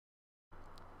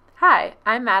Hi,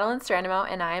 I'm Madeline Strandemo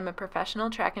and I am a professional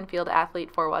track and field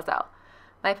athlete for Oiselle.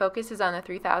 My focus is on the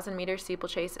 3,000 meter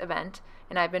steeplechase event,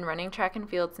 and I've been running track and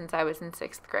field since I was in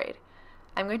 6th grade.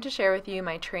 I'm going to share with you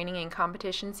my training and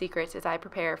competition secrets as I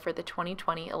prepare for the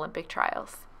 2020 Olympic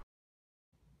trials.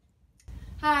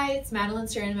 Hi, it's Madeline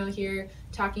Strandemo here,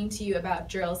 talking to you about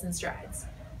drills and strides.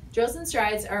 Drills and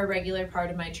strides are a regular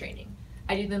part of my training.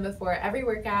 I do them before every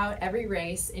workout, every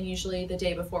race, and usually the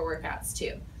day before workouts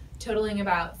too, totaling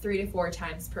about 3 to 4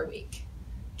 times per week.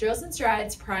 Drills and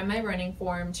strides prime my running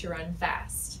form to run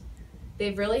fast.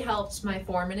 They've really helped my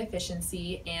form and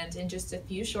efficiency, and in just a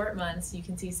few short months you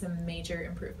can see some major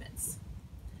improvements.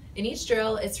 In each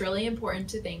drill, it's really important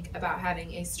to think about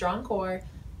having a strong core,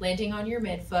 landing on your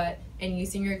midfoot, and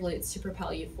using your glutes to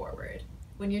propel you forward.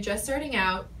 When you're just starting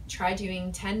out, try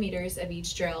doing 10 meters of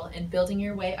each drill and building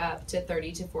your way up to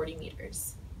 30 to 40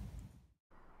 meters.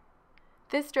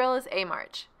 This drill is a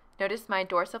march. Notice my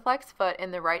dorsiflex foot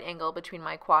in the right angle between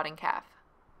my quad and calf.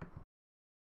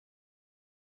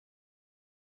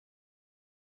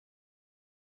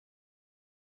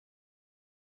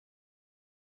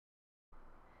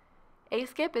 A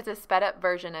skip is a sped up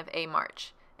version of a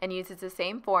march and uses the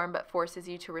same form but forces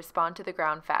you to respond to the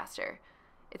ground faster.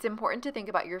 It's important to think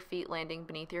about your feet landing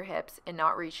beneath your hips and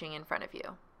not reaching in front of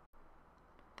you.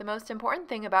 The most important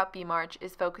thing about B-march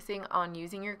is focusing on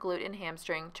using your glute and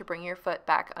hamstring to bring your foot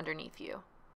back underneath you.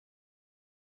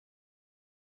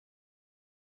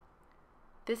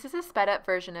 This is a sped up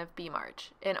version of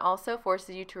B-march and also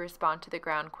forces you to respond to the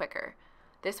ground quicker.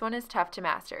 This one is tough to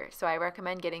master, so I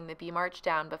recommend getting the B-march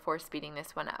down before speeding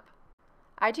this one up.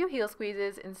 I do heel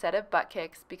squeezes instead of butt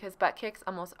kicks because butt kicks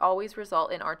almost always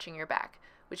result in arching your back,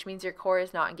 which means your core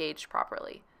is not engaged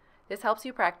properly. This helps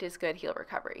you practice good heel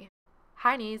recovery.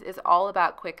 High knees is all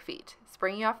about quick feet,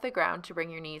 springing off the ground to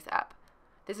bring your knees up.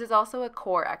 This is also a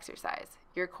core exercise.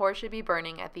 Your core should be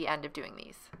burning at the end of doing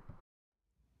these.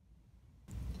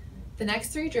 The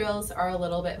next 3 drills are a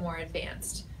little bit more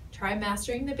advanced. Try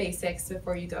mastering the basics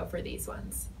before you go for these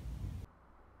ones.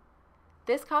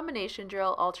 This combination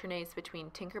drill alternates between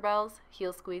Tinkerbells,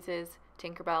 heel squeezes,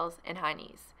 Tinkerbells, and high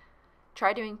knees.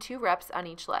 Try doing 2 reps on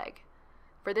each leg.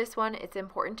 For this one, it's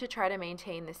important to try to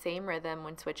maintain the same rhythm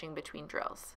when switching between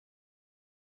drills.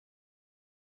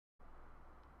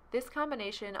 This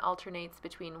combination alternates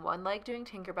between one leg doing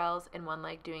Tinkerbells and one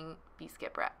leg doing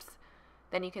B-skip reps.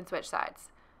 Then you can switch sides.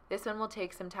 This one will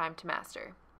take some time to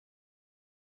master.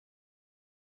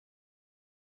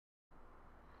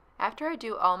 After I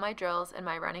do all my drills and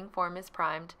my running form is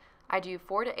primed, I do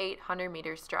 4 to 8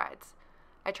 100-meter strides.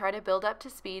 I try to build up to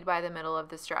speed by the middle of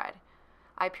the stride.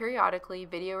 I periodically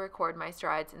video record my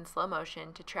strides in slow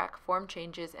motion to track form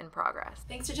changes and progress.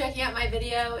 Thanks for checking out my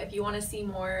video. If you want to see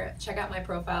more, check out my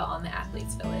profile on the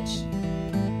Athletes Village.